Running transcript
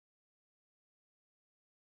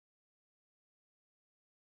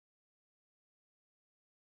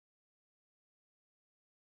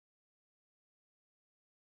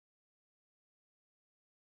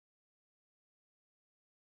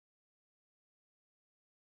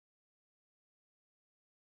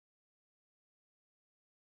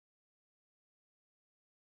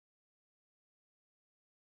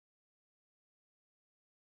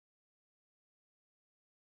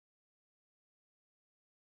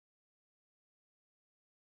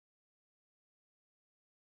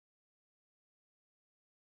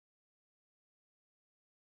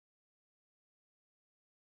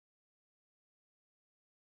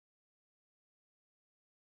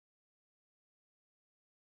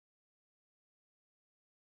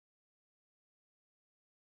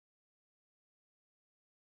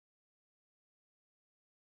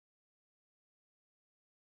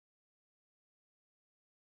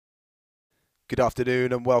Good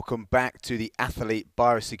afternoon and welcome back to the Athlete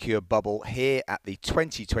Biosecure Bubble here at the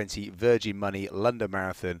 2020 Virgin Money London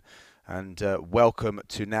Marathon, and welcome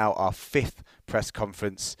to now our fifth press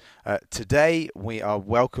conference. Today we are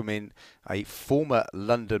welcoming a former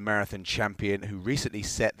London Marathon champion who recently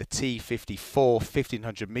set the T54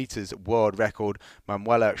 1500 meters world record,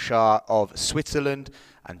 Manuela Schär of Switzerland,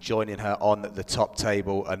 and joining her on the top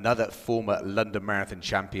table, another former London Marathon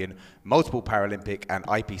champion, multiple Paralympic and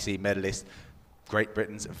IPC medalist, Great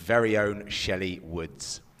Britain's very own Shelly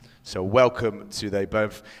Woods. So welcome to they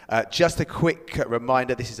both. Just a quick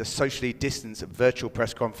reminder, this is a socially distanced virtual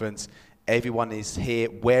press conference. Everyone is here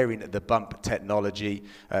wearing the bump technology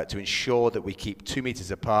to ensure that we keep 2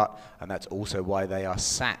 meters apart, and that's also why they are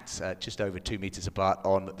sat just over 2 meters apart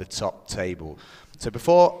on the top table. So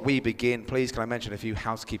before we begin, please can I mention a few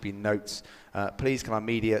housekeeping notes. Please can our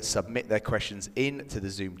media submit their questions into the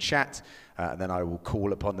Zoom chat, and then I will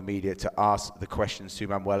call upon the media to ask the questions to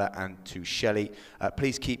Manuela and to Shelly.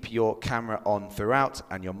 Please keep your camera on throughout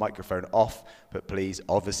and your microphone off, but please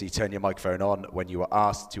obviously turn your microphone on when you are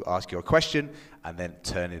asked to ask your question, and then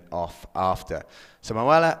turn it off after. So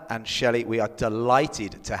Manuela and Shelly, we are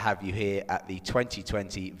delighted to have you here at the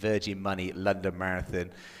 2020 Virgin Money London Marathon.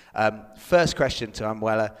 First question to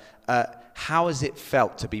Manuela, how has it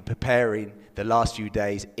felt to be preparing the last few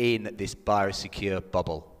days in this biosecure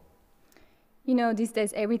bubble? You know, these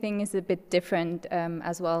days everything is a bit different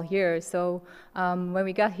as well here. So when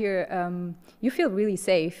we got here, you feel really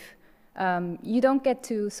safe. You don't get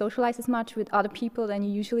to socialize as much with other people than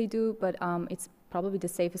you usually do, but it's probably the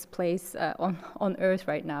safest place on Earth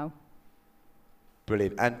right now.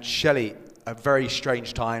 Brilliant. And Shelly, a very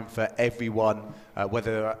strange time for everyone,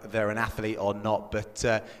 whether they're an athlete or not, but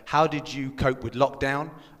how did you cope with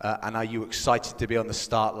lockdown, and are you excited to be on the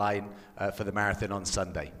start line for the marathon on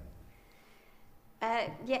Sunday?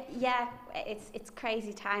 Yeah, it's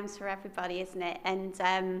crazy times for everybody, isn't it?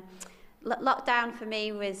 And lockdown for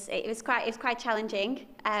me was quite challenging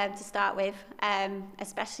to start with,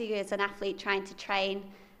 especially as an athlete trying to train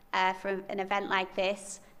for an event like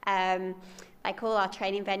this. Like all our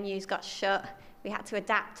training venues got shut. We had to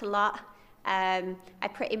adapt a lot. I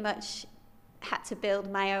pretty much had to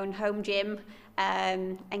build my own home gym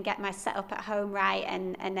and get my setup at home right,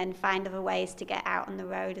 and then find other ways to get out on the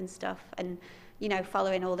road and stuff, and you know,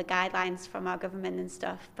 following all the guidelines from our government and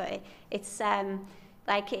stuff. But it's been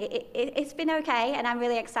okay, and I'm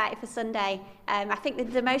really excited for Sunday. I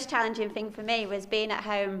think the most challenging thing for me was being at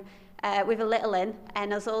home with a little one,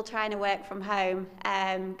 and us all trying to work from home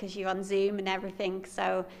because you're on Zoom and everything.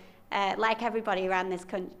 So like everybody around this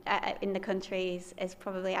in the country has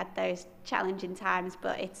probably had those challenging times,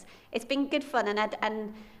 but it's been good fun,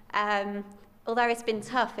 and although it's been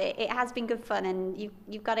tough, it has been good fun, and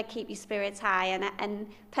you've got to keep your spirits high. And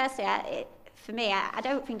personally, for me, I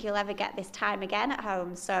don't think you'll ever get this time again at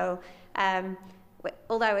home. So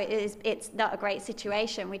although it's not a great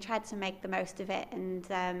situation, we tried to make the most of it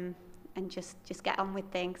and just get on with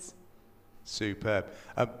things. Superb.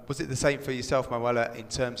 Was it the same for yourself, Manuela, in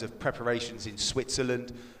terms of preparations in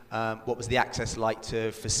Switzerland? What was the access like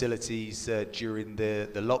to facilities during the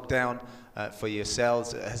lockdown for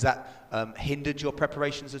yourselves? Has that hindered your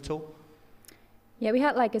preparations at all? Yeah, we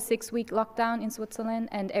had like a 6-week lockdown in Switzerland,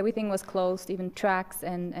 and everything was closed, even tracks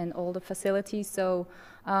and all the facilities. So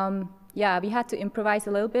yeah, we had to improvise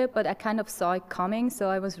a little bit, but I kind of saw it coming, so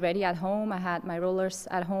I was ready at home. I had my rollers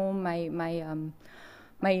at home,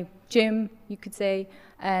 my gym, you could say,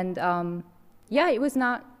 and yeah, it was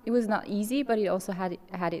not easy, but it also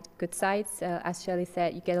had its good sides. As Shelly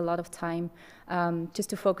said, you get a lot of time just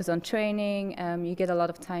to focus on training. You get a lot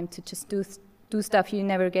of time to just do stuff you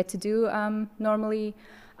never get to do normally.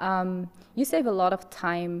 You save a lot of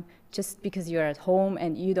time just because you're at home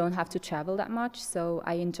and you don't have to travel that much. So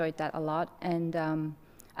I enjoyed that a lot, and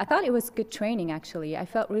I thought it was good training. Actually, I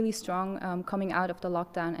felt really strong coming out of the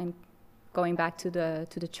lockdown and going back to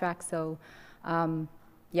the track. So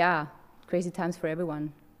yeah, crazy times for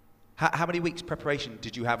everyone. How many weeks preparation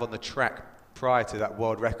did you have on the track prior to that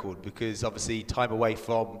world record? Because obviously time away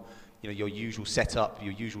from your usual setup,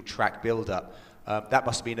 your usual track build-up, that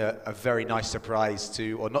must have been a very nice surprise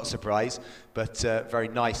or not surprise, but very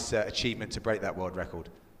nice achievement to break that world record.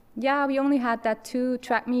 Yeah, we only had that 2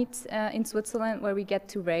 track meets in Switzerland where we get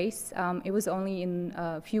to race. It was only in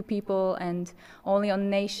a few people and only on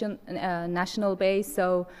national base.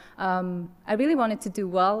 So I really wanted to do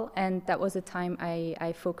well, and that was the time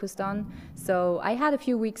I focused on. So I had a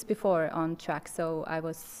few weeks before on track, so I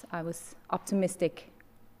was optimistic.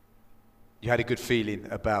 You had a good feeling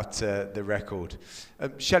about the record.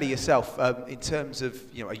 Shelly, yourself, in terms of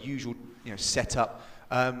a usual setup,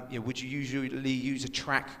 Would you usually use a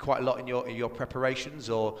track quite a lot in your preparations,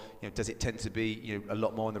 or does it tend to be a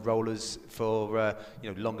lot more on the rollers for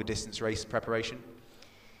longer distance race preparation?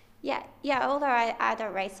 Yeah. Although I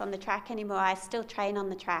don't race on the track anymore, I still train on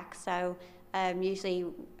the track. So usually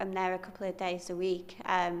I'm there a couple of days a week,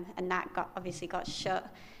 and that obviously got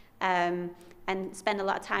shut. And spend a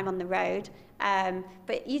lot of time on the road.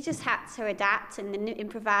 But you just had to adapt and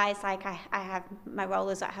improvise. Like I have my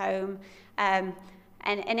rollers at home.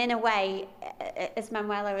 And in a way, as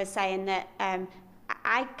Manuela was saying, that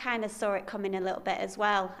I kind of saw it coming a little bit as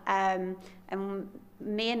well. And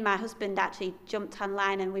me and my husband actually jumped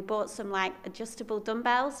online and we bought some like adjustable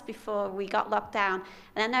dumbbells before we got locked down.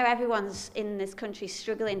 And I know everyone's in this country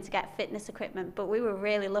struggling to get fitness equipment, but we were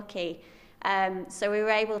really lucky. So we were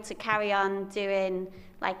able to carry on doing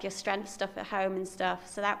like your strength stuff at home and stuff.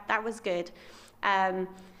 So that was good.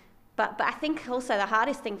 But I think also the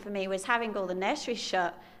hardest thing for me was having all the nurseries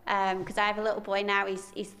shut, because I have a little boy now,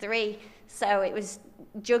 he's 3. So it was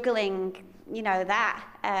juggling, that,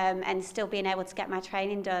 and still being able to get my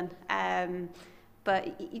training done.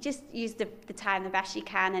 But you just use the time the best you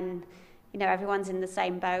can, and, everyone's in the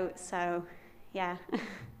same boat. So, yeah.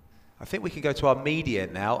 I think we can go to our media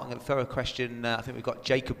now. I'm going to throw a question. I think we've got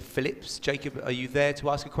Jacob Phillips. Jacob, are you there to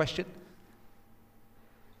ask a question?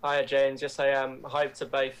 Hi, James. Yes, I am. Hi to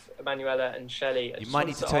both Manuela and Shelly. You might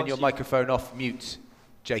need to turn your microphone off mute,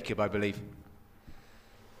 Jacob, I believe.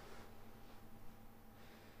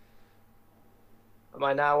 Am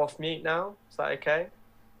I now off mute now? Is that okay?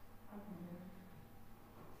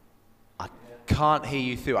 I can't hear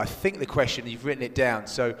you through. I think the question, you've written it down.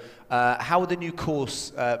 So how will the new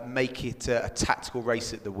course make it a tactical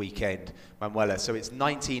race at the weekend, Manuela? So it's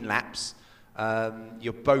 19 laps.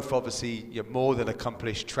 You're both obviously more than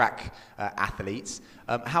accomplished track athletes.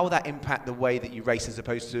 How will that impact the way that you race as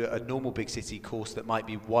opposed to a normal big city course that might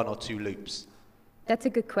be 1 or 2 loops? That's a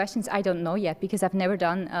good question. I don't know yet because I've never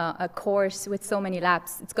done a course with so many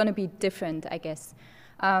laps. It's going to be different, I guess.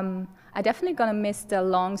 I'm definitely going to miss the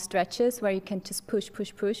long stretches where you can just push,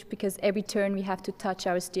 because every turn we have to touch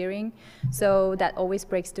our steering. So that always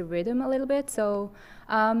breaks the rhythm a little bit. So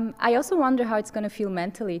I also wonder how it's going to feel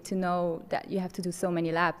mentally to know that you have to do so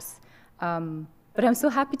many laps. But I'm so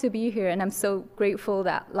happy to be here, and I'm so grateful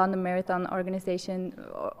that London Marathon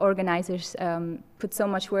organizers put so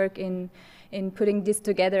much work in putting this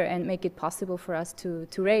together and make it possible for us to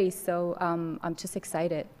race. So I'm just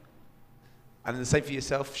excited. And the same for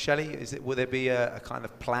yourself, Shelly? Will there be a kind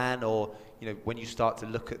of plan, or when you start to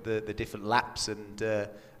look at the different laps and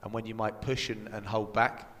when you might push and hold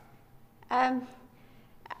back?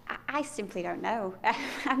 I simply don't know.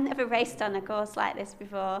 I've never raced on a course like this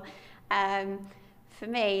before. For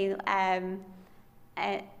me, and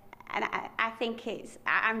I think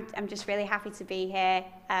I'm just really happy to be here.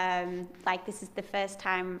 Like, this is the first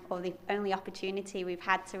time or the only opportunity we've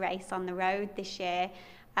had to race on the road this year.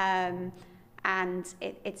 And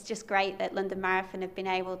it's just great that London Marathon have been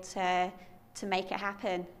able to make it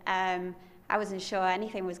happen. I wasn't sure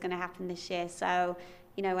anything was going to happen this year, so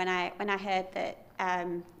when I heard that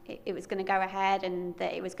it was going to go ahead and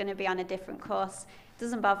that it was going to be on a different course, it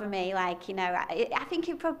doesn't bother me. Like, I think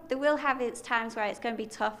there will have its times where it's going to be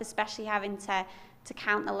tough, especially having to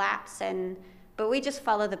count the laps, but we just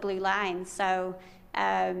follow the blue line. So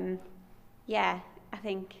yeah, I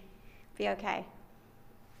think it'll be okay.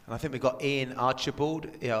 And I think we've got Ian Archibald.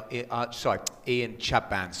 Ian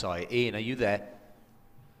Chabban. Sorry, Ian, are you there?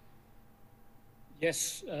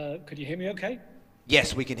 Yes. Could you hear me okay?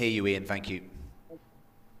 Yes, we can hear you, Ian. Thank you.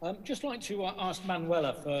 Just like to ask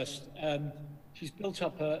Manuela first. She's built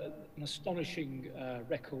up an astonishing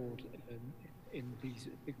record in these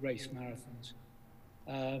big race marathons.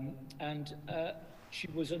 And she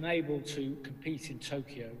was unable to compete in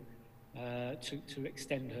Tokyo to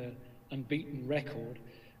extend her unbeaten record.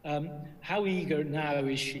 How eager now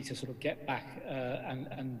is she to sort of get back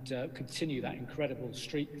and continue that incredible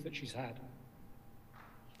streak that she's had?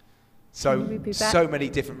 So many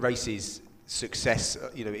different races, success,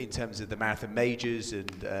 in terms of the marathon majors and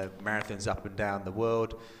marathons up and down the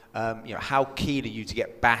world. How keen are you to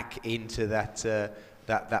get back into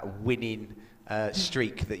that winning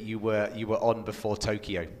streak that you were on before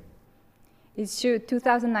Tokyo? It's true.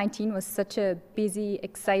 2019 was such a busy,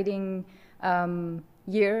 exciting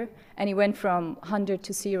year, and it went from 100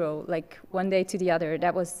 to 0, like one day to the other.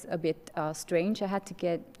 That was a bit strange. I had to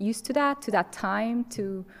get used to that time,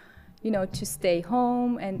 to stay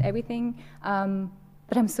home and everything.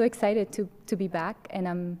 But I'm so excited to be back, and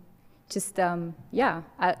I'm just, I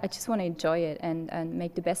just want to enjoy it and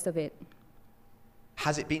make the best of it.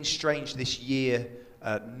 Has it been strange this year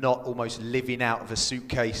not almost living out of a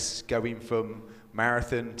suitcase, going from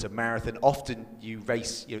marathon to marathon. Often you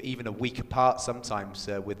race, even a week apart sometimes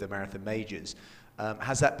with the marathon majors.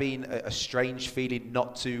 Has that been a strange feeling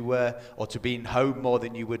not to, or to be home more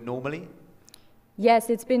than you would normally? Yes,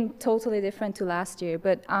 it's been totally different to last year,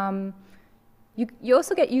 but you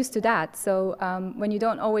also get used to that. So when you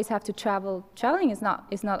don't always have to travel, traveling is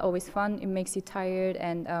not always fun. It makes you tired,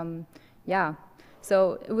 and yeah.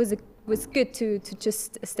 So it was good to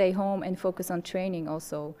just stay home and focus on training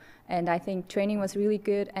also. And I think training was really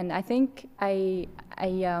good, and I think it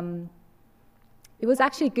was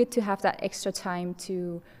actually good to have that extra time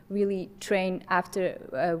to really train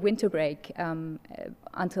after winter break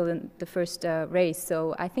until the first race.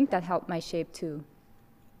 So I think that helped my shape too.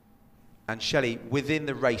 And Shelly, within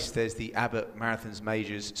the race, there's the Abbott Marathons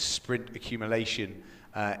Majors sprint accumulation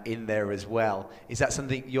in there as well. Is that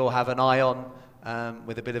something you'll have an eye on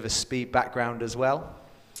with a bit of a speed background as well?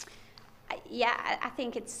 Yeah, I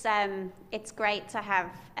think it's great to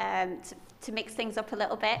have to mix things up a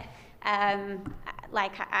little bit.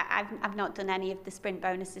 Like I've not done any of the sprint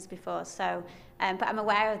bonuses before, so but I'm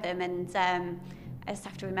aware of them, and I just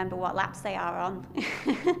have to remember what laps they are on.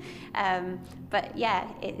 But yeah,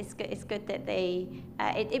 it's good that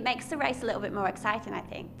it makes the race a little bit more exciting, I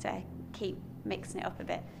think, to keep mixing it up a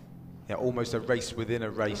bit. Yeah, almost a race within a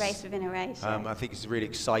race. A race within a race. Yeah. I think it's really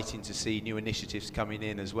exciting to see new initiatives coming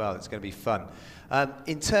in as well. It's going to be fun.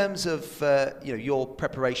 In terms of your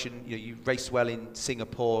preparation, you raced well in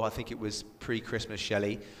Singapore. I think it was pre-Christmas,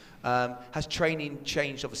 Shelly. Has training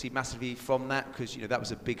changed obviously massively from that? Because that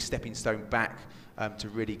was a big stepping stone back to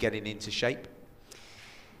really getting into shape.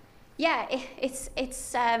 Yeah, it's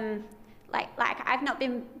like I've not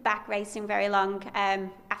been back racing very long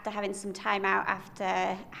after having some time out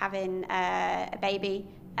after having a baby.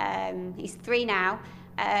 He's 3 now,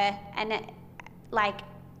 and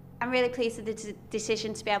I'm really pleased with the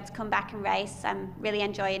decision to be able to come back and race. I'm really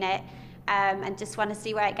enjoying it, and just want to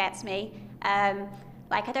see where it gets me.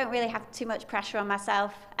 I don't really have too much pressure on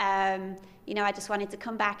myself. I just wanted to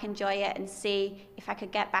come back, enjoy it, and see if I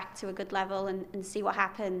could get back to a good level and see what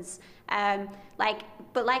happens.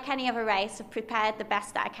 But like any other race, I've prepared the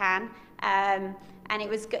best that I can. And it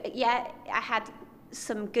was good. Yeah, I had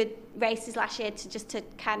some good races last year to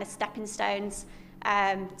kind of stepping stones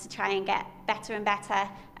to try and get better and better.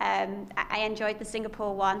 I enjoyed the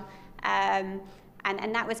Singapore one. And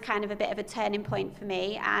that was kind of a bit of a turning point for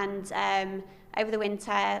me. And over the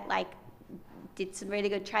winter, did some really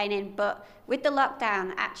good training, but with the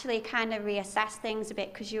lockdown, actually kind of reassess things a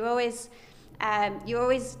bit, because you're always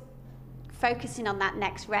focusing on that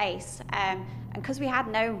next race, and because we had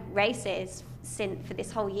no races for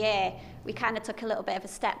this whole year, we kind of took a little bit of a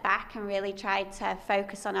step back and really tried to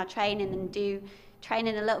focus on our training and do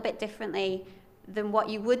training a little bit differently than what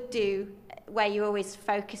you would do, where you're always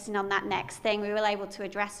focusing on that next thing. We were able to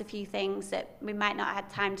address a few things that we might not have had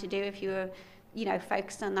time to do if you were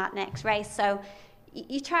focused on that next race. So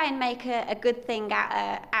you try and make a good thing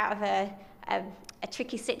out of a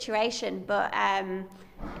tricky situation, but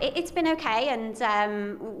it's been okay,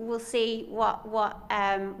 and we'll see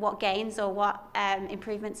what gains or what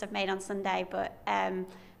improvements I've made on Sunday. But I'm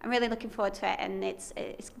really looking forward to it, and it's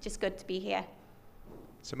just good to be here.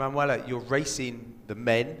 So Manuela, you're racing the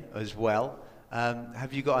men as well.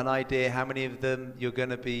 Have you got an idea how many of them you're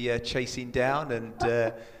going to be chasing down,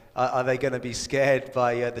 and are they going to be scared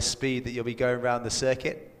by the speed that you'll be going around the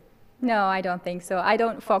circuit? No, I don't think so. I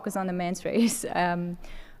don't focus on the men's race.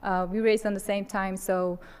 We race on the same time,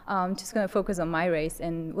 so I'm just going to focus on my race,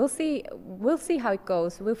 and we'll see how it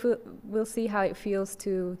goes. We'll see how it feels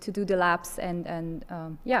to do the laps, and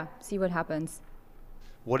see what happens.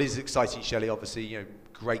 What is exciting, Shelly? Obviously,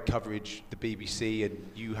 great coverage, the BBC, and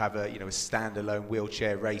you have a standalone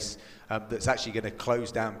wheelchair race that's actually going to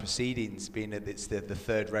close down proceedings, being that it's the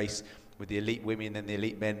third race with the elite women, then the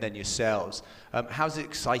elite men, then yourselves. How's it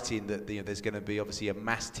exciting that there's going to be obviously a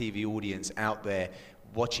mass TV audience out there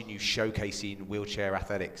watching you showcasing wheelchair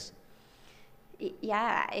athletics?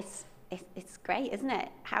 Yeah, it's great, isn't it?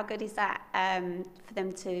 How good is that for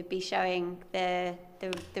them to be showing the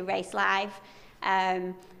race live?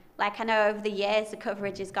 I know over the years the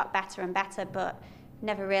coverage has got better and better, but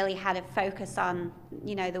never really had a focus on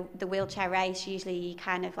the wheelchair race. Usually you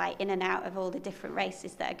kind of in and out of all the different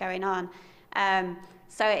races that are going on.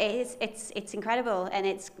 So it's incredible, and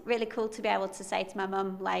it's really cool to be able to say to my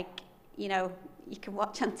mum, you can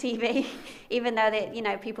watch on TV, even though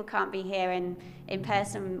that people can't be here in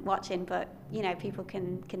person watching, but people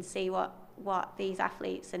can see what these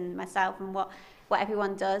athletes and myself and what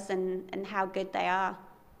everyone does and how good they are.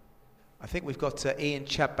 I think we've got Ian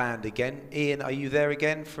Chaband again. Ian, are you there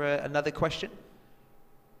again for another question?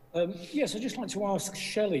 Yes, I'd just like to ask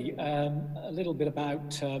Shelley a little bit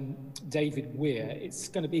about David Weir. It's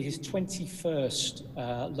going to be his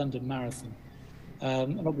 21st London Marathon.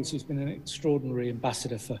 And obviously he's been an extraordinary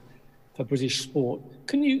ambassador for British sport.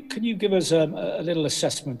 Can you give us a little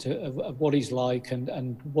assessment of what he's like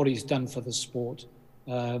and what he's done for the sport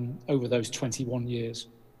over those 21 years?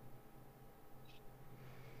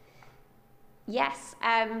 Yes.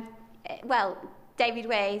 Well, David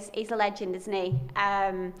Weir, he's a legend, isn't he?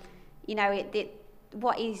 You know,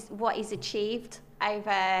 what he's achieved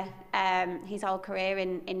over his whole career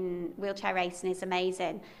in wheelchair racing is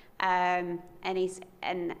amazing. And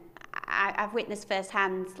I've witnessed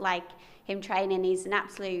firsthand, like, him training. He's an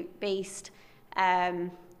absolute beast.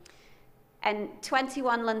 And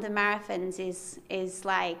 21 London marathons is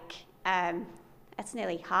like that's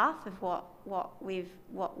nearly half of what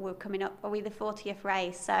we're coming up. Are we the 40th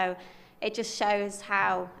race? So it just shows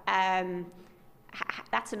how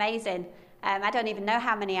that's amazing. I don't even know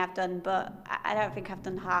how many I've done, but I don't think I've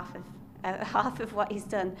done half of what he's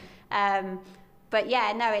done. But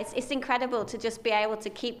yeah, no, it's incredible to just be able to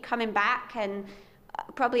keep coming back, and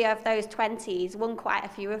probably of those 20, he's won quite a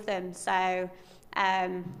few of them. So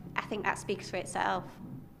I think that speaks for itself.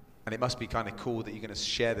 And it must be kind of cool that you're going to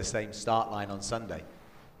share the same start line on Sunday.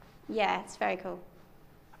 Yeah, it's very cool.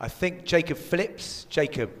 I think Jacob Phillips.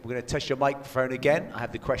 Jacob, we're going to test your microphone again. I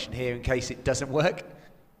have the question here in case it doesn't work.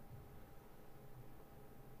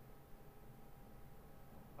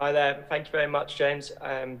 Hi there. Thank you very much, James.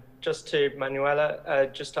 Just to Manuela,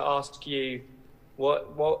 just to ask you,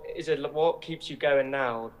 what keeps you going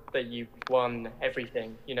now that you've won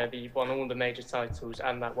everything? You know, that you've won all the major titles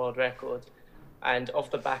and that world record. And off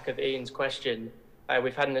the back of Ian's question,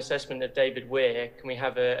 we've had an assessment of David Weir. Can we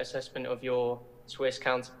have an assessment of your Swiss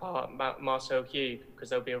counterpart, Marcel Hugh? Because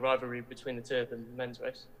there'll be a rivalry between the two of them in the men's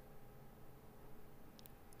race.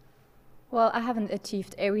 Well, I haven't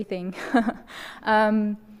achieved everything.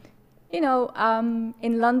 You know,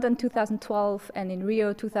 in London 2012 and in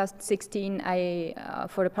Rio 2016,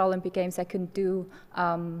 for the Paralympic Games, I couldn't do,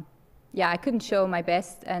 I couldn't show my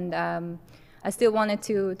best, and I still wanted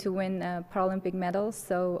to win Paralympic medals.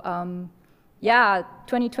 So,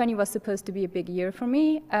 2020 was supposed to be a big year for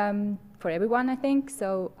me, for everyone, I think.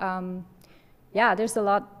 So, there's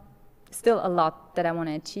still a lot that I want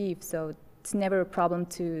to achieve. So it's never a problem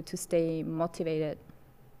to stay motivated.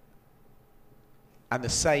 And the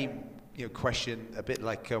same question, a bit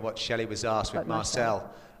like what Shelley was asked with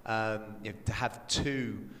Marcel, to have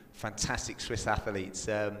two fantastic Swiss athletes.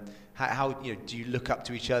 How do you look up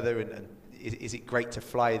to each other, and is it great to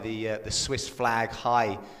fly the Swiss flag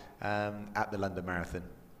high at the London Marathon?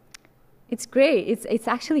 It's great. It's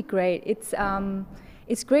actually great.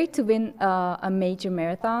 It's great to win a major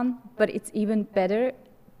marathon, but it's even better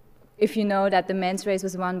if you know that the men's race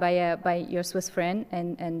was won by your Swiss friend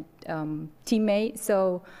and teammate.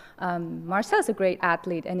 So Marcel's a great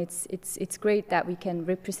athlete, and it's great that we can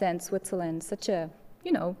represent Switzerland, such a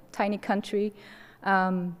tiny country.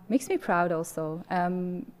 Makes me proud also.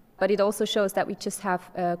 But it also shows that we just have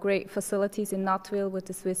great facilities in Knoxville with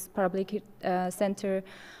the Swiss Paralympic Center.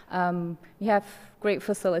 We have great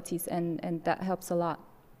facilities, and that helps a lot.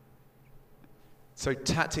 So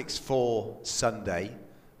tactics for Sunday.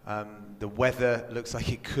 The weather looks like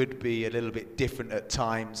it could be a little bit different at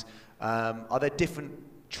times. Are there different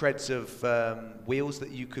treads of wheels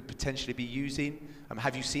that you could potentially be using?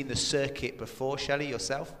 Have you seen the circuit before, Shelley,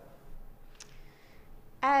 yourself?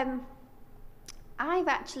 I've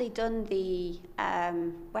actually done the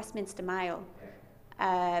Westminster Mile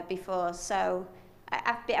before, so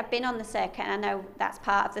I've been on the circuit, and I know that's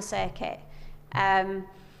part of the circuit.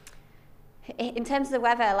 In terms of the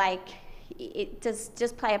weather, like, it does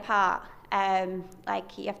play a part.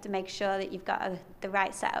 Like, you have to make sure that you've got the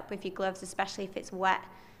right setup with your gloves, especially if it's wet.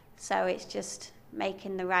 So it's just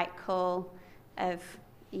making the right call of,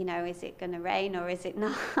 is it going to rain or is it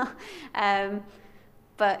not?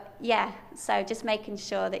 But yeah, so just making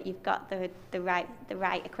sure that you've got the right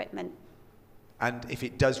equipment. And if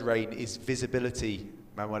it does rain, is visibility,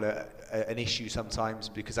 Manuela, an issue sometimes?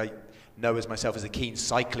 Because I know myself as a keen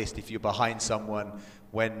cyclist, if you're behind someone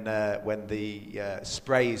when the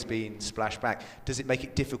spray is being splashed back, does it make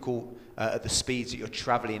it difficult at the speeds that you're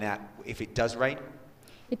traveling at if it does rain?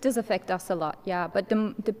 It does affect us a lot, yeah. But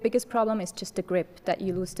the biggest problem is just the grip, that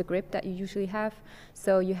you lose the grip that you usually have.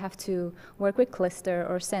 So you have to work with clister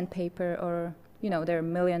or sandpaper, or there are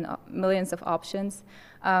millions of options.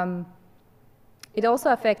 It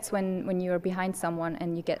also affects when you're behind someone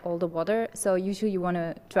and you get all the water. So usually you want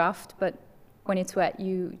to draft, but when it's wet,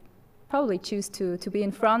 you probably choose to be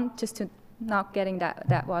in front, just to not getting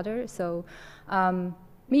that water. So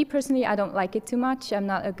me personally, I don't like it too much. I'm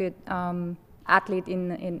not a good athlete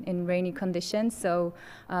in rainy conditions, so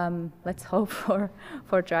let's hope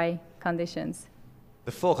for dry conditions.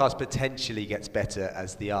 The forecast potentially gets better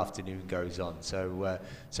as the afternoon goes on, so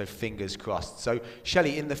so fingers crossed. So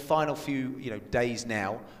Shelly, in the final few days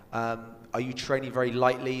now, are you training very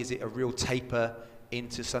lightly? Is it a real taper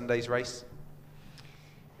into Sunday's race?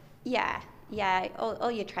 Yeah.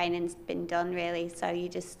 All your training's been done really, so you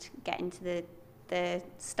just get into the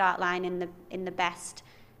start line in the best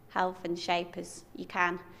health and shape as you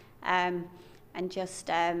can, and just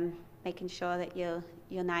making sure that you're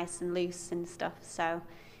nice and loose and stuff. So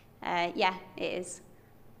yeah, it is.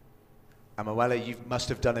 And Manuela, you must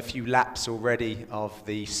have done a few laps already of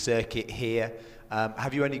the circuit here.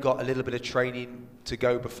 Have you only got a little bit of training to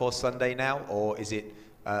go before Sunday now, or is it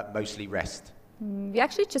mostly rest? We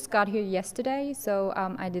actually just got here yesterday, so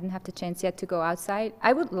I didn't have the chance yet to go outside.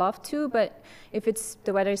 I would love to, but if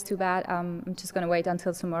the weather is too bad, I'm just going to wait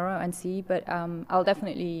until tomorrow and see. But I'll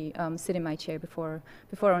definitely sit in my chair before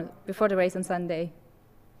the race on Sunday.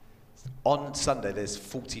 On Sunday, there's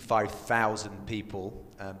 45,000 people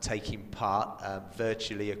taking part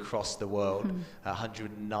virtually across the world,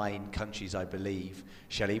 109 countries, I believe.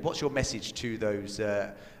 Shelly, what's your message to those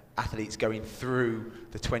athletes going through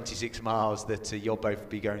the 26 miles that you'll both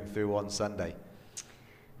be going through on Sunday?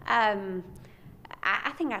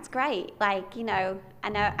 I think that's great. Like, I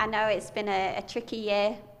know it's been a tricky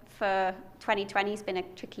year for 2020. It's been a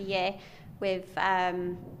tricky year with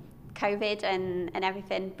COVID and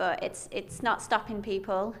everything, but it's not stopping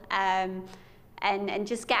people. And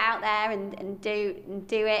just get out there and do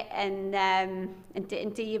it and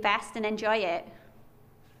do your best and enjoy it.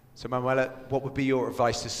 So Manuela, what would be your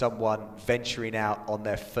advice to someone venturing out on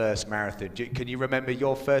their first marathon? Can you remember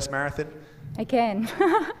your first marathon? I can.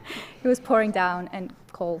 It was pouring down and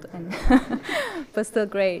cold, and but still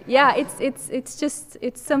great. Yeah,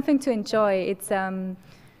 it's something to enjoy. It's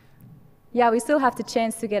yeah, we still have the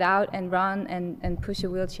chance to get out and run and push a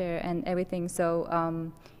wheelchair and everything.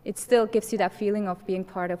 So it still gives you that feeling of being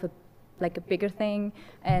part of a bigger thing,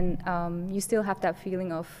 and you still have that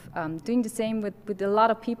feeling of doing the same with a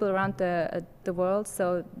lot of people around the world.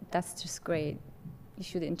 So that's just great. You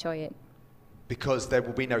should enjoy it. Because there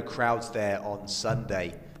will be no crowds there on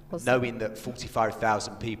Sunday, knowing that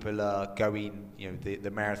 45,000 people are going,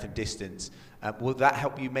 the marathon distance. Will that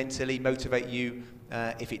help you mentally, motivate you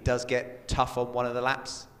if it does get tough on one of the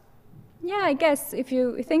laps? Yeah, I guess if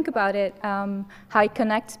you think about it, how it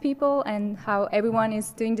connects people and how everyone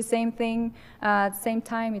is doing the same thing at the same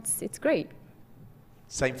time, it's great.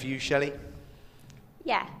 Same for you, Shelly?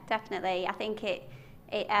 Yeah, definitely. I think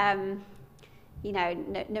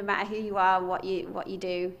no matter who you are, what you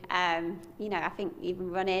do, I think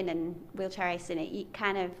even running and wheelchair racing, it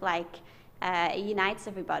kind of it unites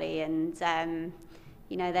everybody, and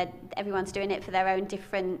that everyone's doing it for their own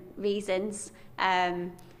different reasons.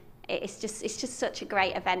 It's just such a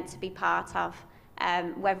great event to be part of,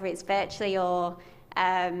 whether it's virtually or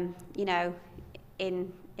in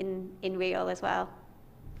real as well.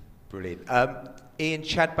 Brilliant. Ian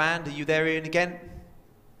Chadband, are you there, Ian, again?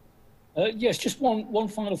 Yes, just one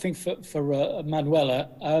final thing for Manuela.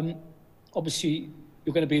 Obviously,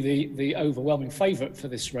 you're going to be the overwhelming favourite for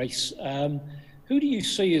this race. Who do you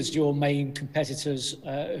see as your main competitors?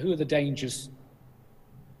 Who are the dangers?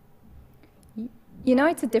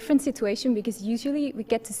 It's a different situation because usually we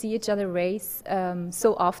get to see each other race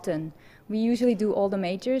so often. We usually do all the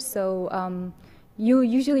majors, so you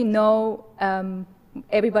usually know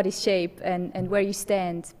everybody's shape and where you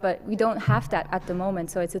stand, but we don't have that at the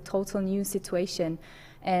moment, so it's a total new situation.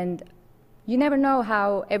 And you never know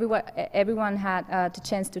how everyone had the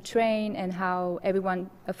chance to train and how everyone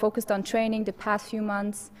focused on training the past few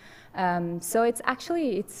months. So it's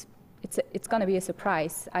going to be a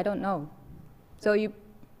surprise. I don't know. So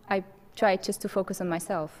I try just to focus on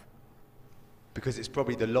myself. Because it's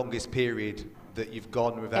probably the longest period that you've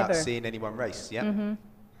gone without seeing anyone race, yeah? Mm-hmm.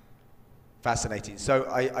 Fascinating. So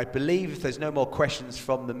I believe if there's no more questions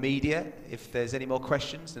from the media, if there's any more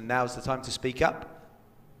questions, then now's the time to speak up.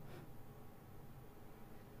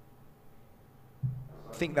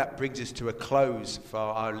 I think that brings us to a close for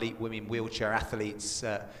our elite women wheelchair athletes.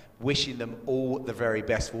 wishing them all the very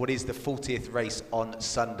best for what is the 40th race on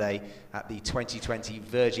Sunday at the 2020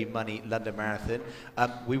 Virgin Money London Marathon.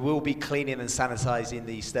 We will be cleaning and sanitising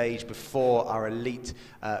the stage before our elite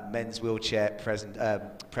men's wheelchair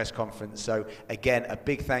press conference. So again, a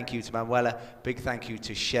big thank you to Manuela, big thank you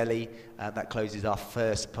to Shelly. That closes our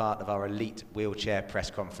first part of our elite wheelchair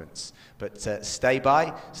press conference. But stand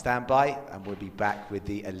by, and we'll be back with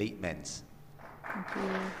the elite men's. Thank you.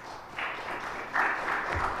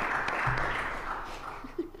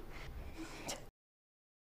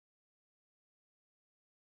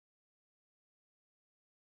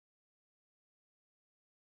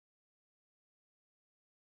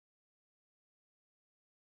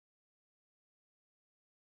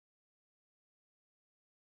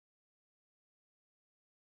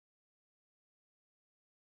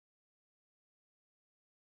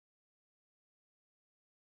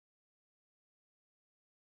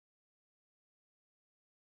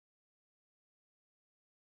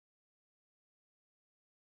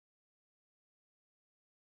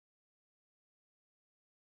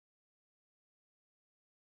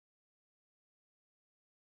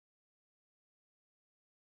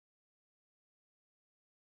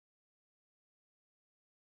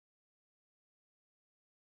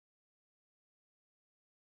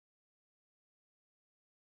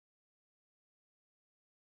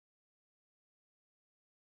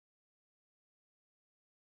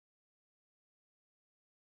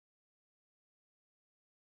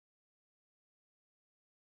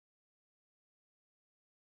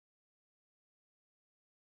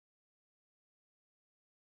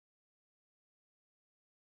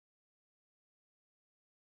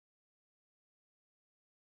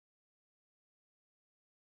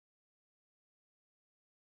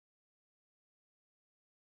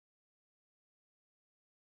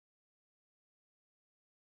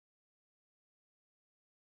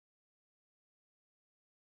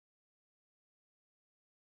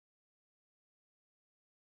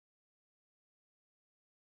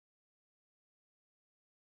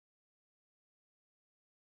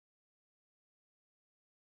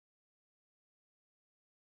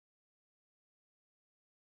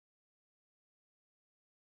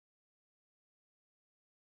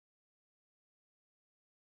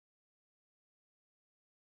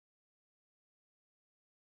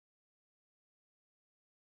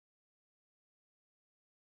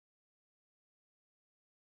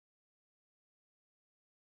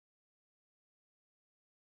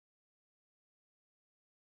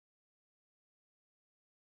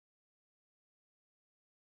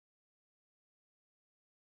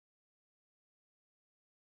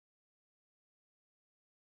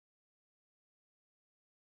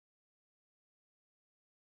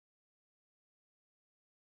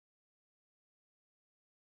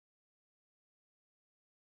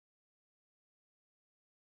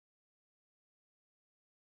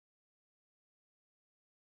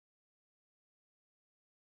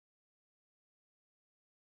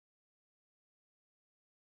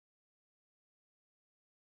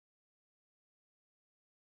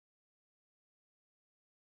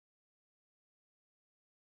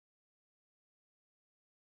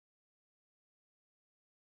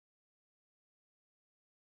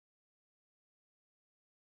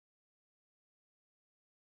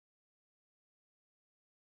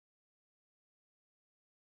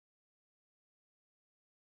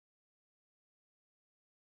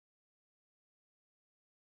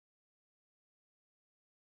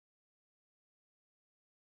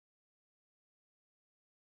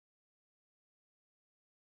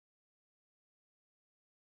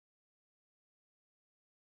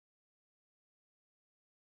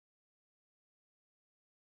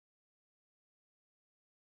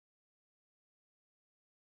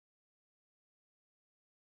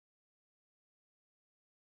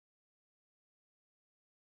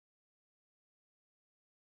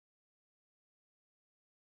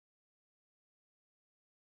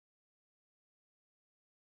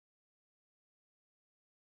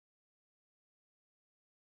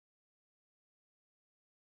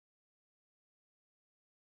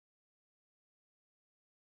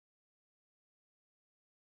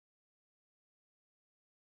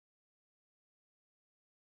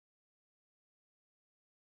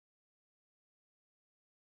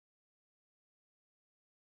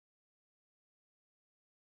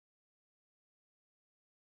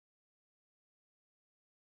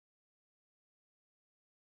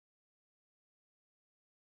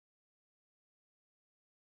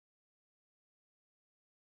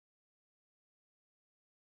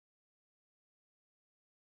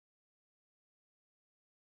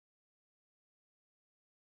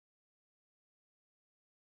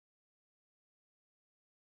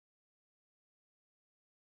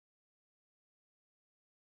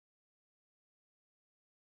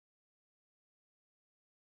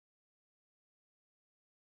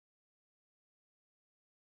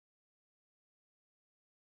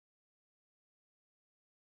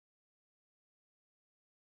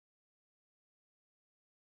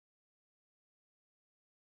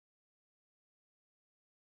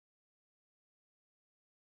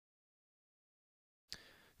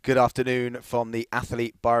 Good afternoon from the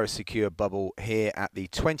Athlete Biosecure bubble here at the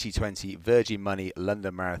 2020 Virgin Money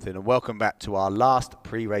London Marathon, and welcome back to our last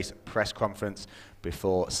pre-race press conference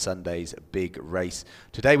before Sunday's big race.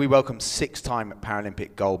 Today we welcome six-time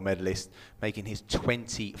Paralympic gold medalist, making his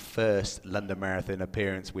 21st London Marathon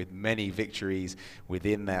appearance with many victories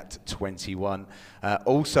within that 21.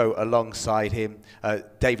 Also alongside him,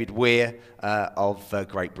 David Weir of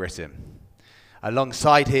Great Britain.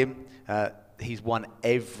 Alongside him, he's won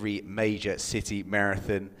every major city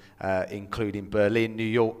marathon, including Berlin, New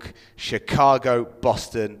York, Chicago,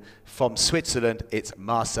 Boston. From Switzerland, it's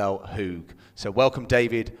Marcel Hug. So welcome,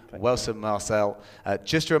 David. Welcome, Marcel.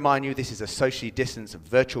 Just to remind you, this is a socially distanced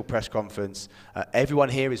virtual press conference. Everyone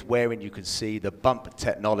here is wearing, you can see, the bump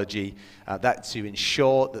technology. That's to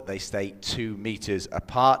ensure that they stay 2 meters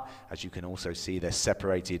apart. As you can also see, they're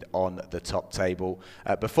separated on the top table.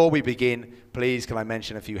 Before we begin, please can I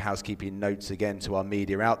mention a few housekeeping notes again to our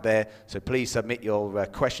media out there. So please submit your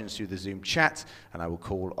questions through the Zoom chat, and I will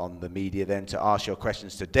call on the media then to ask your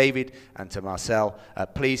questions to David and to Marcel.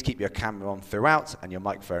 Please keep your camera on throughout and your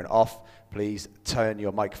microphone off. Please turn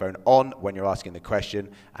your microphone on when you're asking the question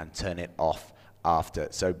and turn it off after.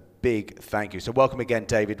 So big thank you. So welcome again,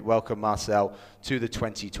 David. Welcome, Marcel, to the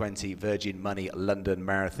 2020 Virgin Money London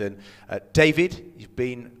Marathon. David, you've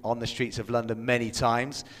been on the streets of London many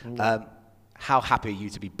times. How happy are you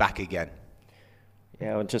to be back again?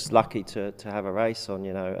 Yeah, I'm just lucky to have a race on.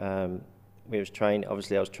 We was training.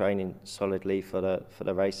 Obviously, I was training solidly for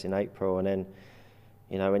the race in April, and then,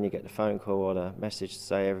 when you get the phone call or the message to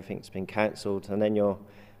say everything's been cancelled, and then you're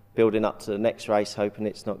building up to the next race, hoping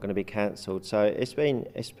it's not going to be cancelled. So it's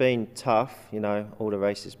been tough, all the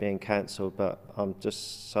races being cancelled. But I'm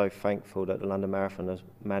just so thankful that the London Marathon has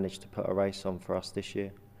managed to put a race on for us this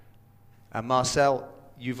year. And Marcel,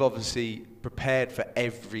 you've obviously prepared for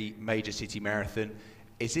every major city marathon.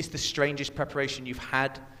 Is this the strangest preparation you've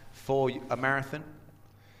had for a marathon?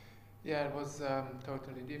 Yeah, it was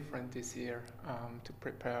totally different this year to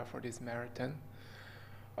prepare for this marathon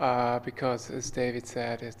because, as David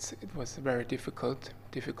said, it was very difficult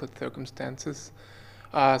circumstances.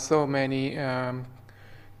 So many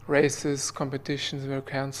races, competitions were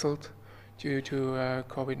cancelled due to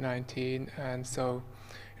COVID-19, and so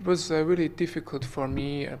it was really difficult for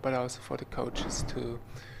me, but also for the coaches to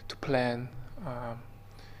plan,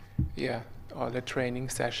 all the training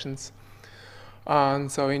sessions.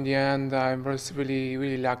 And so in the end, I was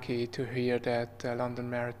really lucky to hear that London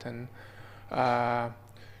Marathon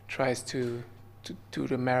tries to do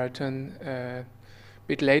the marathon a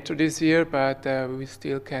bit later this year, but we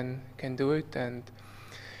still can do it. And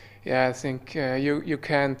yeah, I think you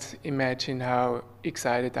can't imagine how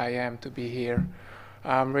excited I am to be here.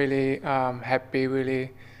 I'm really happy,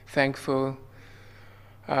 really thankful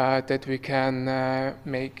that we can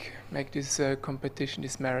make this competition,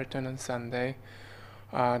 this marathon on Sunday,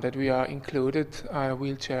 that we are included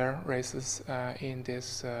wheelchair races in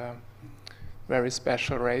this very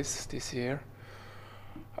special race this year.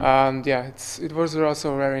 And yeah, it was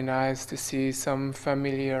also very nice to see some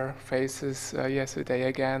familiar faces yesterday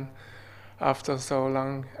again after so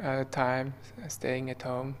long time staying at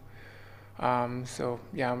home. So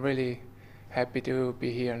yeah, I'm really happy to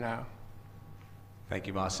be here now. Thank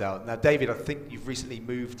you, Marcel. Now, David, I think you've recently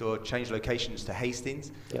moved or changed locations to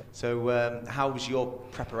Hastings. Yep. So how was your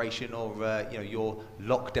preparation or your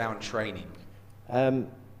lockdown training?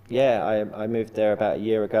 I moved there about a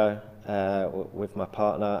year ago with my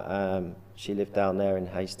partner. She lived down there in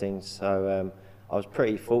Hastings, so I was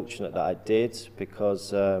pretty fortunate that I did,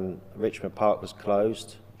 because Richmond Park was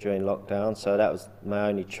closed during lockdown, so that was my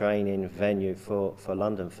only training venue for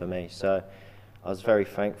London for me. So I was very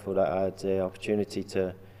thankful that I had the opportunity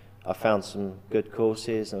I found some good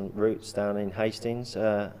courses and routes down in Hastings.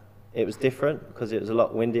 It was different because it was a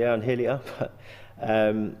lot windier and hillier, but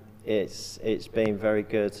it's been very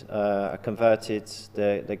good. I converted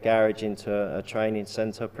the garage into a training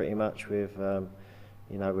centre pretty much with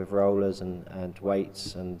with rollers and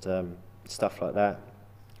weights and stuff like that.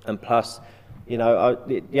 And plus,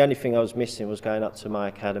 the only thing I was missing was going up to my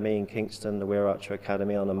academy in Kingston, the Weir Archer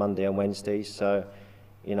Academy, on a Monday and Wednesdays. So,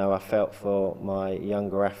 I felt for my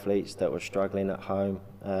younger athletes that were struggling at home.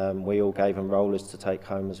 We all gave them rollers to take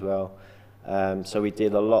home as well. So we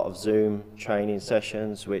did a lot of Zoom training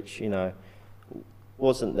sessions, which,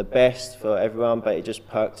 wasn't the best for everyone, but it just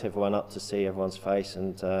perked everyone up to see everyone's face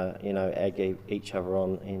and, egg each other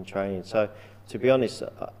on in training. So, to be honest,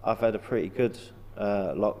 I've had a pretty good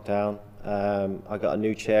lockdown. I got a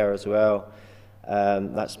new chair as well.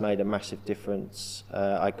 That's made a massive difference.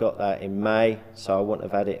 I got that in May, so I wouldn't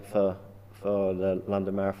have had it for the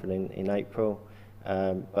London Marathon in April.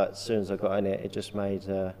 But as soon as I got in it, it just made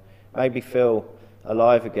me feel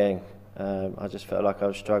alive again. I just felt like I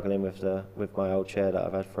was struggling with my old chair that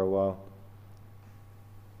I've had for a while.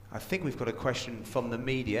 I think we've got a question from the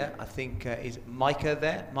media. I think, is Micah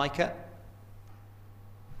there? Micah?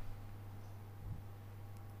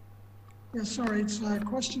 Yeah, sorry, it's a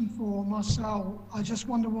question for Marcel. I just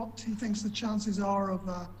wonder what he thinks the chances are of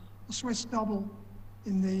a Swiss double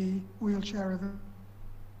in the wheelchair event.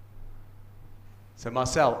 So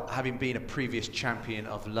Marcel, having been a previous champion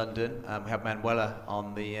of London, we have Manuela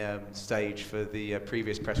on the stage for the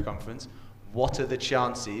previous press conference. What are the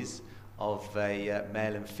chances of a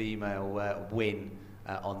male and female win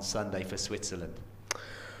on Sunday for Switzerland?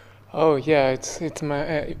 Oh yeah, it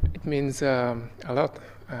means a lot.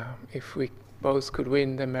 If we both could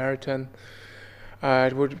win the marathon,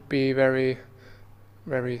 it would be very,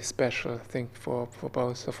 very special, I think, for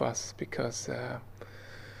both of us, because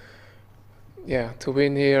yeah, to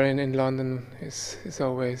win here in London is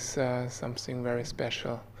always something very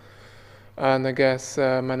special. And I guess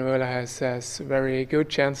Manuela has a very good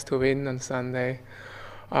chance to win on Sunday.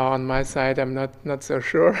 On my side, I'm not so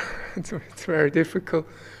sure. It's very difficult,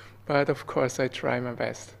 but of course I try my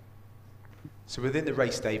best. So within the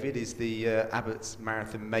race, David, is the Abbott's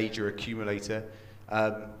Marathon Major Accumulator,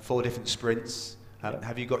 4 different sprints. Yep.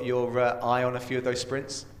 Have you got your eye on a few of those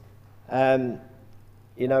sprints?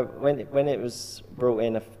 You know, when it was brought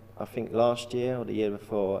in, I think last year or the year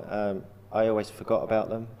before, I always forgot about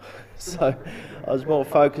them. So I was more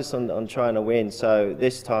focused on trying to win. So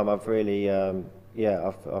this time I've really,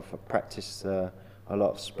 I've practiced a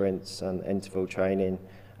lot of sprints and interval training.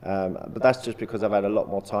 But that's just because I've had a lot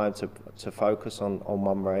more time to focus on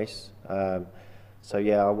one race. So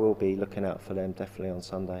yeah, I will be looking out for them definitely on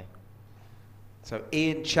Sunday. So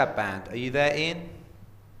Ian Chaband, are you there, Ian?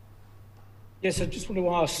 Yes, I just want to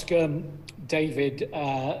ask David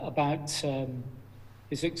about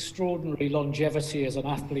his extraordinary longevity as an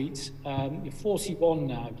athlete. You're 41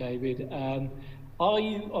 now, David.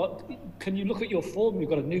 Can you look at your form? You've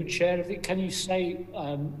got a new chair. Can you say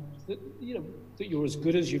that you're as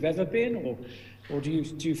good as you've ever been, or do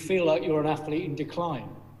you feel like you're an athlete in decline?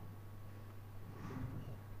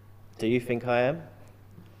 Do you think I am?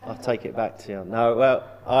 I'll take it back to you. No, well,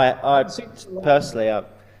 I personally,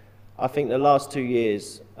 I think the last 2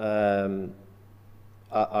 years,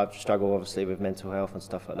 I've struggled obviously with mental health and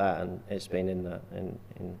stuff like that, and it's been in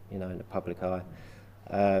the public eye.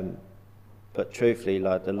 But truthfully,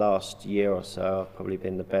 like the last year or so, I've probably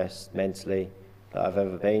been the best mentally that I've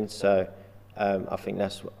ever been. So I think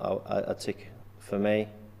that's a tick for me,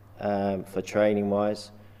 for training wise,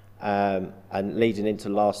 and leading into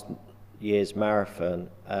last year's marathon.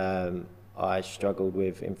 I struggled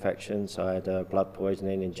with infections. I had blood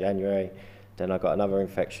poisoning in January. Then I got another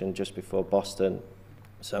infection just before Boston.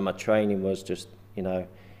 So my training was just, in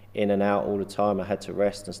and out all the time. I had to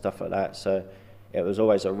rest and stuff like that. So it was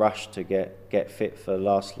always a rush to get fit for the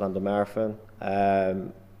last London Marathon.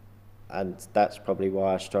 And that's probably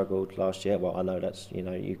why I struggled last year. Well, I know that's,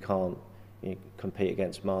 you can't compete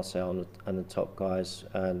against Marcel and the top guys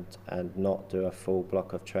and not do a full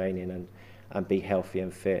block of training and be healthy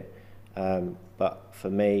and fit. But for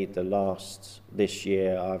me, this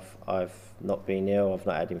year, I've not been ill, I've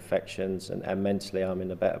not had infections, and mentally I'm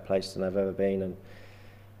in a better place than I've ever been. And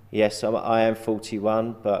yes, I am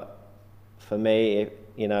 41, but for me,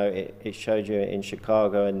 it showed you in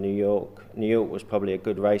Chicago and New York. New York was probably a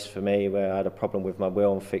good race for me, where I had a problem with my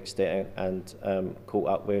wheel and fixed it, and caught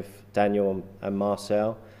up with Daniel and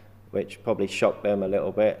Marcel, which probably shocked them a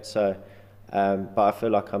little bit. So. But I feel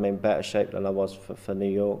like I'm in better shape than I was for New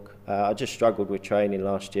York. I just struggled with training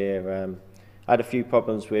last year. I had a few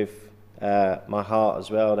problems with my heart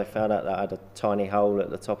as well. They found out that I had a tiny hole at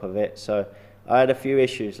the top of it. So I had a few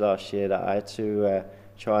issues last year that I had to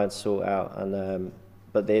try and sort out. And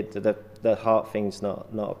but the heart thing's not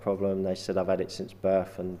a problem. They said I've had it since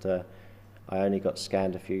birth, and I only got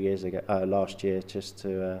scanned a few years ago, last year, just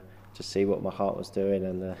to see what my heart was doing.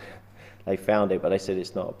 And they found it, but they said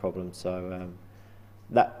it's not a problem. So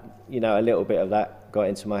that, a little bit of that got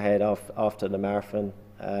into my head after the marathon,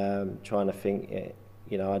 trying to think, I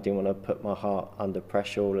didn't want to put my heart under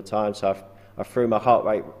pressure all the time. So I threw my heart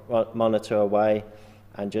rate monitor away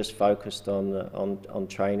and just focused on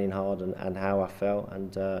training hard and how I felt,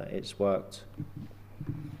 and it's worked.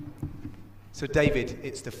 So David,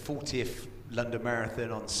 it's the 40th London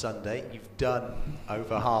Marathon on Sunday. You've done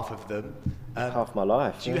over half of them. Half my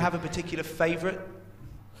life. Do you have a particular favourite?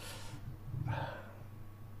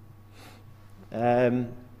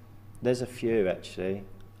 There's a few actually.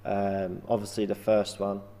 Obviously the first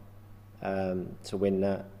one, to win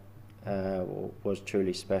that. was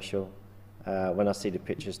truly special. When I see the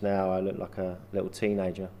pictures now, I look like a little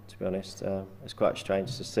teenager, to be honest. It's quite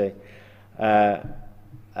strange to see. And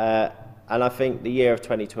I think the year of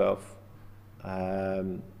 2012,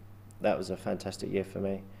 that was a fantastic year for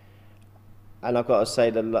me. And I've got to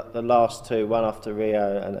say the last two, one after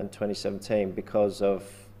Rio and 2017, because of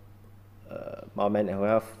my mental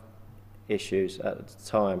health issues at the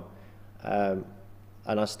time, and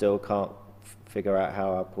I still can't figure out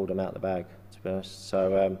how I pulled them out the bag, to be honest.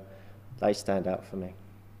 So they stand out for me.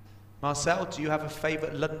 Marcel, do you have a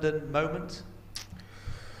favourite London moment?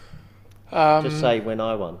 Just say when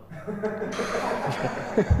I won.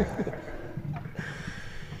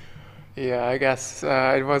 Yeah, I guess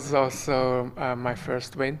it was also my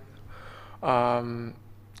first win. To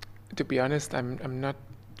be honest, I'm not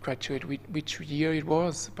quite sure which year it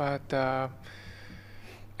was, but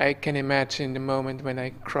I can imagine the moment when I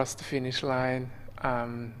crossed the finish line.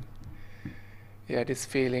 Yeah, this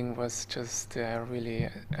feeling was just really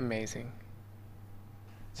amazing.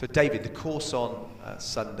 So David, the course on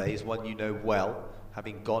Sunday is one you know well,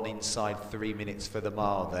 having gone inside 3 minutes for the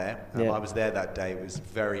mile there. Yeah. I was there that day. It was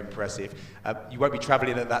very impressive. You won't be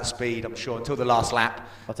travelling at that speed, I'm sure, until the last lap.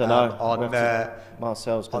 I don't know. On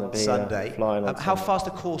Marcel's going to be Sunday. flying on How Sunday. fast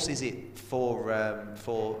a course is it for?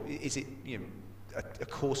 Is it a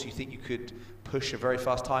course you think you could push a very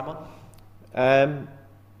fast time on?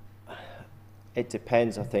 It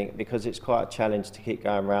depends, I think, because it's quite a challenge to keep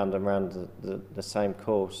going round and round the same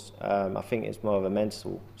course. I think it's more of a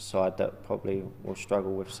mental side that probably will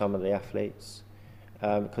struggle with some of the athletes,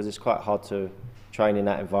 because it's quite hard to train in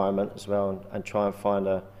that environment as well, and try and find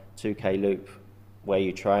a 2K loop where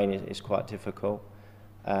you train is quite difficult.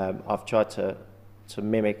 I've tried to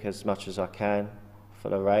mimic as much as I can for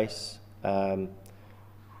the race,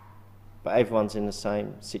 but everyone's in the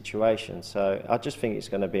same situation, so I just think it's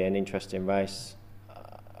going to be an interesting race.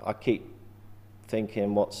 I keep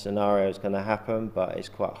thinking what scenario is going to happen, but it's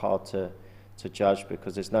quite hard to judge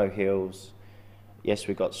because there's no hills. Yes,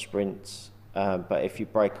 we've got sprints, but if you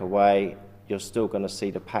break away, you're still going to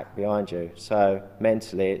see the pack behind you. So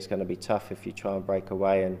mentally, it's going to be tough if you try and break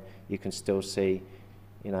away and you can still see,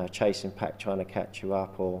 a chasing pack trying to catch you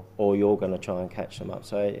up, or you're going to try and catch them up.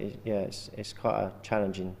 So it's quite a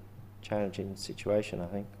challenging situation, I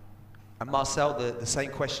think. And Marcel, the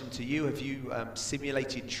same question to you. Have you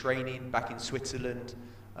simulated training back in Switzerland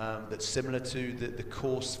that's similar to the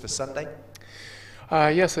course for Sunday?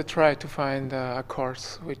 Yes, I tried to find a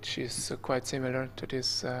course which is quite similar to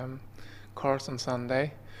this course on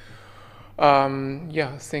Sunday.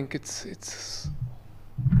 Yeah, I think it's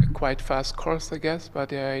a quite fast course, I guess,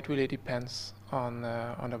 but it really depends on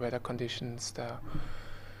the weather conditions,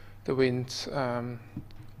 the wind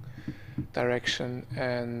direction,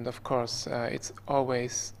 and of course it's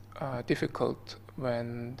always difficult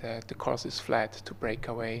when the course is flat to break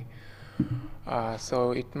away.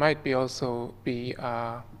 So it might also be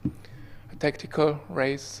a tactical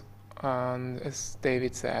race, and as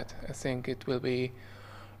David said, I think it will be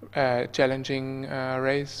a challenging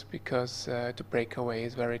race because to break away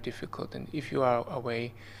is very difficult, and if you are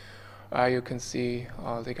away you can see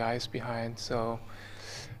all the guys behind. So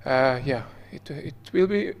yeah, it will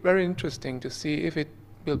be very interesting to see if it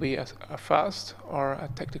will be a fast or a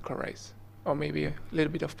tactical race, or maybe a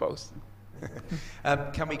little bit of both.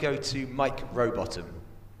 Can we go to Mike Rowbottom?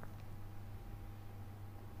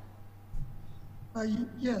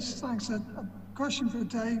 Yes, thanks. A question for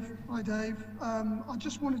Dave. Hi, Dave. I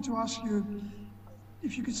just wanted to ask you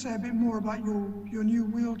if you could say a bit more about your new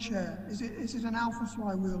wheelchair. Is it an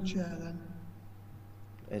Alphafly wheelchair then?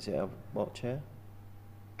 Is it a what chair?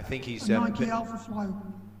 I think he's a Nike Alphafly.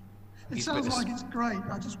 It sounds like it's great.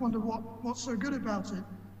 I just wonder what's so good about it.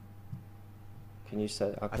 Can you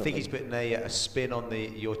say? I think he's putting a spin on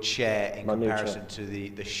your chair in comparison to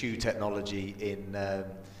the shoe technology in the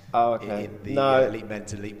elite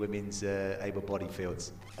men's, elite women's able-bodied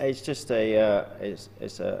fields. It's just a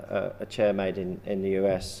chair made in the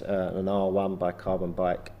US, an R1 by Carbon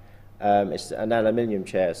Bike. It's an aluminium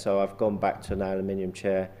chair, so I've gone back to an aluminium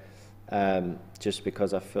chair just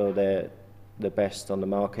because I feel they're the best on the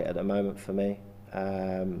market at the moment for me.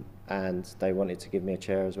 And they wanted to give me a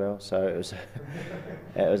chair as well, so it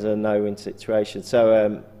was a no-win situation.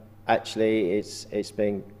 So actually, it's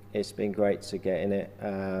been great to get in it.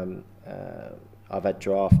 I've had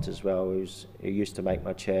Draft as well, who used to make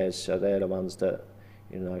my chairs, so they're the ones that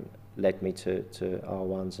led me to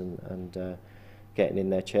R1s and getting in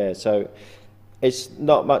their chairs. So it's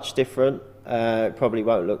not much different. It probably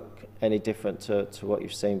won't look any different to what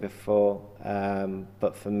you've seen before,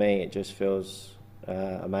 but for me, it just feels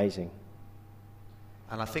amazing.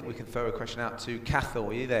 And I think we can throw a question out to Cathal.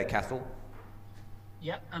 Are you there, Cathal?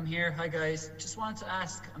 Yeah, I'm here. Hi guys. Just wanted to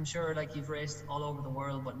ask, I'm sure like you've raced all over the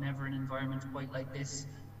world, but never in an environment quite like this.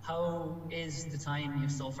 How is the time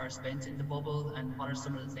you've so far spent in the bubble, and what are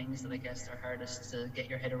some of the things that I guess are hardest to get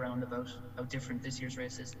your head around about how different this year's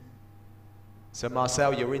race is? So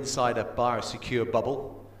Marcel, you're inside a biosecure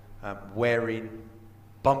bubble, wearing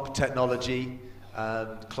bump technology,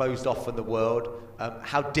 closed off from the world.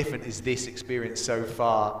 How different is this experience so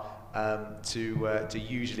far to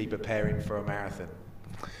usually preparing for a marathon?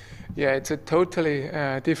 Yeah, it's a totally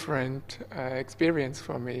different experience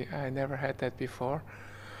for me. I never had that before.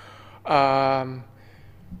 But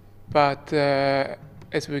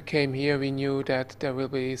as we came here, we knew that there will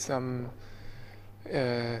be some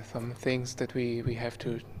things that we have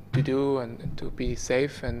to do and to be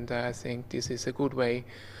safe, and I think this is a good way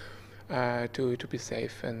to be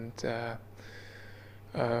safe. And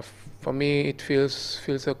for me, it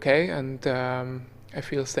feels okay, and I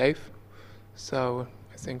feel safe. So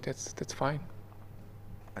I think that's fine.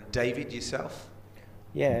 And David, yourself?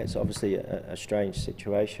 Yeah, it's obviously a strange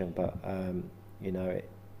situation, but you know,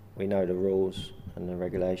 we know the rules and the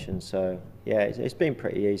regulations, so yeah, it's been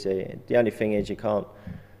pretty easy. The only thing is you can't,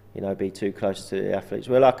 you know, be too close to the athletes.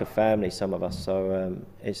 We're like a family, some of us, so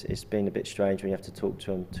it's been a bit strange when you have to talk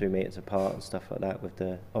to them 2 meters apart and stuff like that. With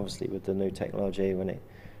the obviously with the new technology, when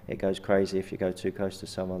it goes crazy if you go too close to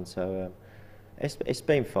someone. So it's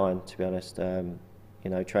been fine, to be honest. You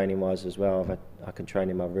know, training wise as well, I can train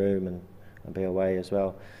in my room and be away as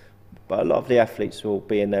well. But a lot of the athletes will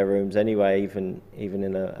be in their rooms anyway, even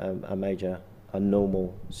in a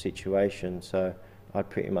normal situation. So I'd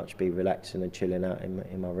pretty much be relaxing and chilling out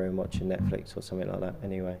in my room watching Netflix or something like that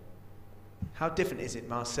anyway. How different is it,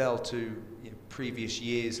 Marcel, to previous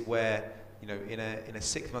years where, you know, in a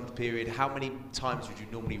 6-month period, how many times would you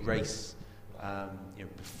normally race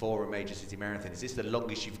before a major city marathon? Is this the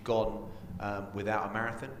longest you've gone without a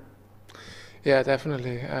marathon? Yeah,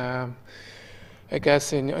 definitely. I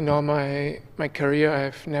guess in all my career,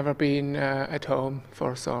 I've never been at home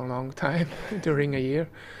for so long time during a year.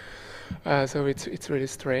 So it's really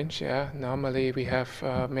strange. Yeah, normally we have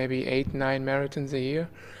maybe 8-9 marathons a year.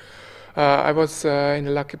 I was in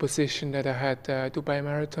a lucky position that I had Dubai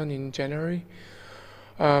Marathon in January,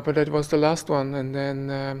 but that was the last one, and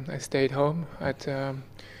then I stayed home at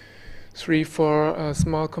 3-4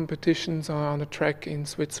 small competitions on the track in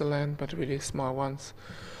Switzerland, but really small ones.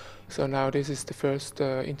 So now this is the first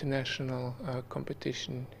international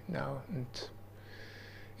competition now, and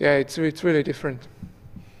yeah, it's really different.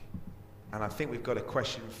 And I think we've got a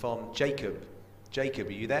question from Jacob. Jacob,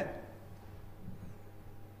 are you there?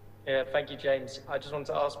 Yeah, thank you, James. I just wanted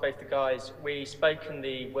to ask both the guys. We spoke in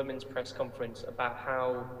the women's press conference about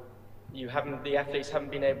how the athletes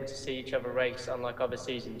haven't been able to see each other race, unlike other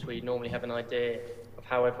seasons where you normally have an idea of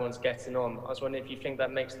how everyone's getting on. I was wondering if you think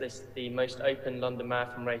that makes this the most open London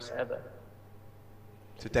Marathon race ever.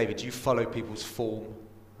 So, David, do you follow people's form?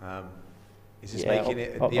 Is this making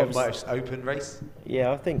it the most open race?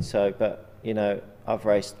 Yeah, I think so. But you know, I've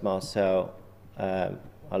raced Marcel a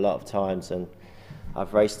lot of times, and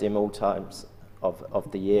I've raced him all times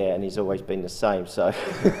of the year, and he's always been the same. So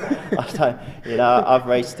I've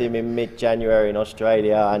raced him in mid-January in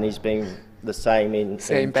Australia, and he's been the same in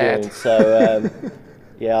June. So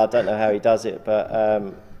yeah, I don't know how he does it,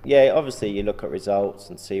 but yeah, obviously you look at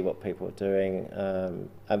results and see what people are doing.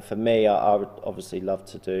 And for me, I would obviously love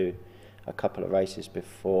to do a couple of races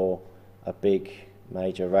before a big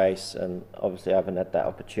major race, and obviously I haven't had that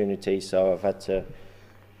opportunity, so I've had to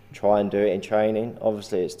try and do it in training.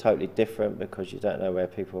 Obviously it's totally different because you don't know where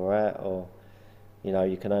people are at, or you know,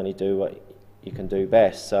 you can only do what you can do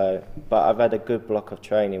best. So, but I've had a good block of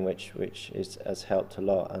training which has helped a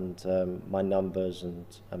lot, and my numbers and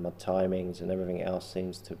my timings and everything else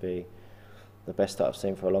seems to be the best that I've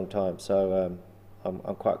seen for a long time. So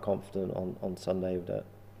I'm quite confident on Sunday that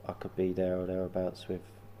I could be there or thereabouts with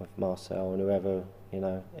Marcel and whoever, you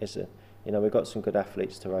know, we've got some good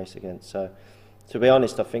athletes to race against. So to be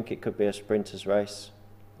honest, I think it could be a sprinter's race.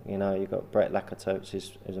 You know, you've got Brett Lacatotes,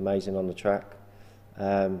 who's amazing on the track,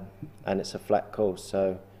 and it's a flat course,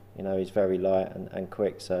 so you know he's very light and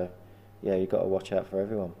quick. So yeah, you've got to watch out for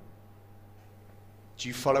everyone. Do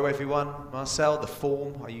you follow everyone, Marcel? The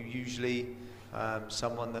form? Are you usually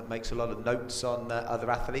someone that makes a lot of notes on other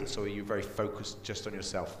athletes, or are you very focused just on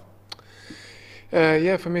yourself?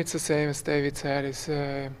 Yeah, for me it's the same as David said.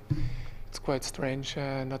 It's quite strange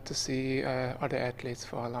not to see other athletes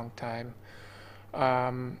for a long time.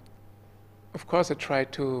 Of course, I try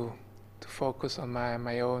to focus on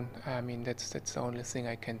my own. I mean, that's the only thing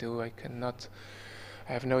I can do. I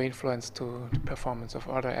have no influence to the performance of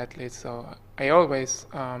other athletes. So I always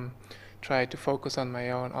try to focus on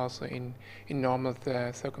my own, also in normal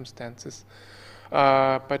circumstances.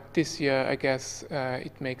 But this year, I guess,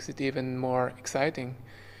 it makes it even more exciting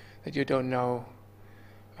that you don't know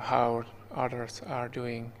how others are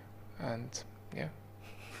doing, and yeah.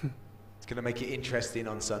 It's going to make it interesting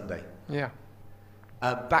on Sunday. Yeah.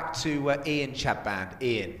 Back to Ian Chadband.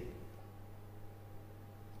 Ian.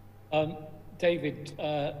 David,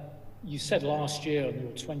 you said last year on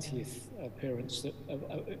your 20th appearance that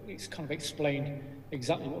it's kind of explained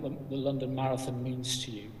exactly what the London Marathon means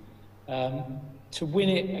to you. To win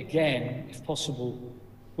it again, if possible,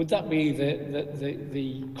 would that be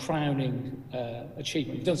the crowning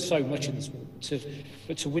achievement? You've done so much in this sport,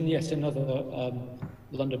 but to win yet another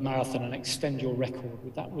London Marathon and extend your record,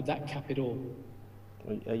 would that cap it all?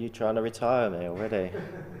 Are you trying to retire me already?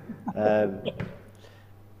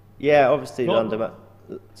 Yeah, obviously London.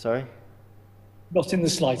 Sorry. Not in the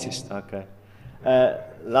slightest. Okay.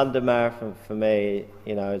 London Marathon for me,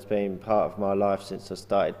 has been part of my life since I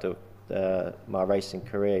started my racing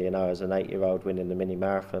career. As an 8-year-old winning the mini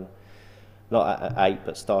marathon, not at 8,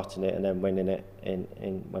 but starting it and then winning it in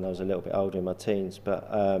when I was a little bit older in my teens.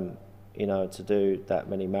 But to do that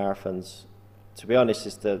many marathons, to be honest,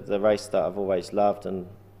 it's the race that I've always loved, and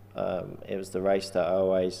it was the race that I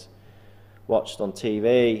always watched on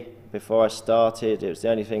TV before I started. It was the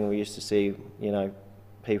only thing we used to see,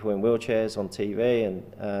 people in wheelchairs on TV, and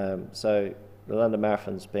so the London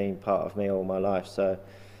Marathon's been part of me all my life. So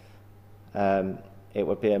it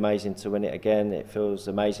would be amazing to win it again. It feels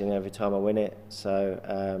amazing every time I win it. So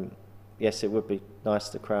yes, it would be nice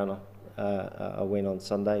to crown a win on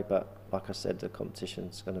Sunday, but like I said, the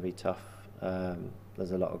competition's going to be tough.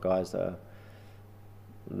 There's a lot of guys that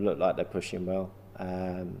look like they're pushing well,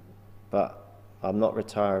 but I'm not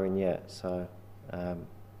retiring yet, so I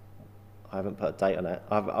haven't put a date on it.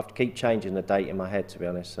 I keep changing the date in my head, to be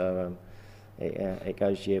honest, so it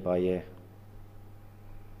goes year by year.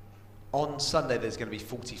 On Sunday, there's going to be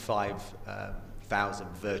 45,000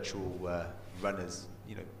 virtual runners,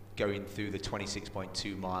 going through the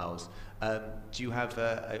 26.2 miles. Do you have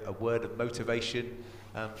a word of motivation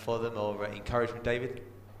for them, or encouragement, David?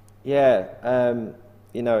 Yeah,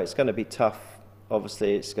 it's going to be tough.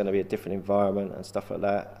 Obviously, it's going to be a different environment and stuff like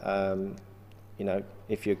that.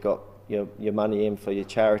 If you've got your money in for your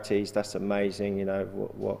charities, that's amazing.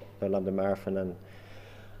 What the London Marathon and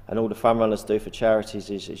all the fun runners do for charities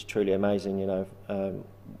is truly amazing.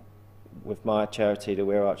 With my charity, the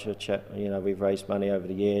We're Archer, we've raised money over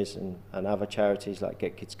the years, and other charities like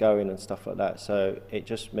Get Kids Going and stuff like that. So it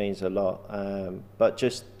just means a lot. But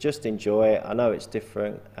just enjoy it. I know it's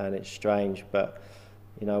different and it's strange, but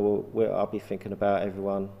I'll be thinking about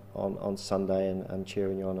everyone on Sunday and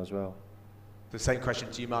cheering you on as well. The same question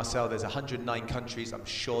to you, Marcel. There's 109 countries. I'm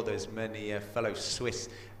sure there's many fellow Swiss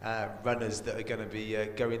runners that are going to be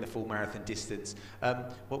going the full marathon distance.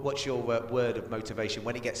 What's your word of motivation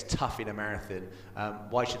when it gets tough in a marathon?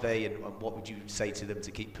 Why should they, and what would you say to them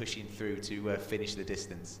to keep pushing through to finish the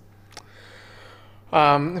distance?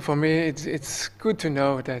 For me, it's good to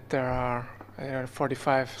know that there are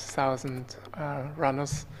 45,000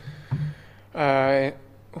 runners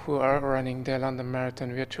who are running the London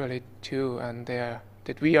Marathon virtually too, and that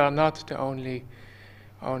we are not the only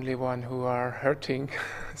one who are hurting.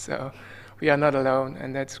 So we are not alone,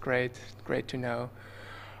 and that's great to know.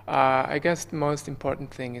 I guess the most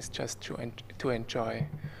important thing is just to enjoy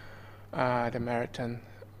the marathon,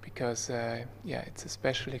 because it's a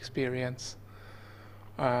special experience.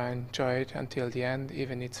 Enjoy it until the end,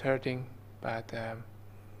 even it's hurting, but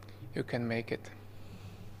you can make it.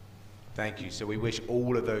 Thank you. So we wish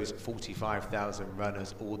all of those 45,000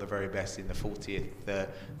 runners all the very best in the 40th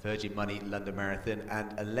Virgin Money London Marathon.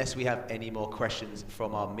 And unless we have any more questions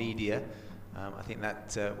from our media, I think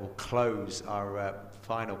that will close our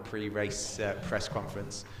final pre-race press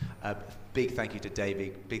conference. Big thank you to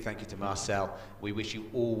David, big thank you to Marcel. We wish you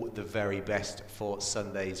all the very best for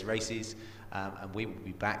Sunday's races. And we will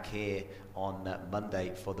be back here on Monday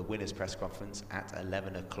for the winners' press conference at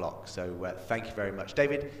 11 o'clock. So thank you very much,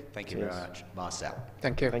 David. Thank you very much, Marcel.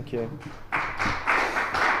 Thank you. Thank you.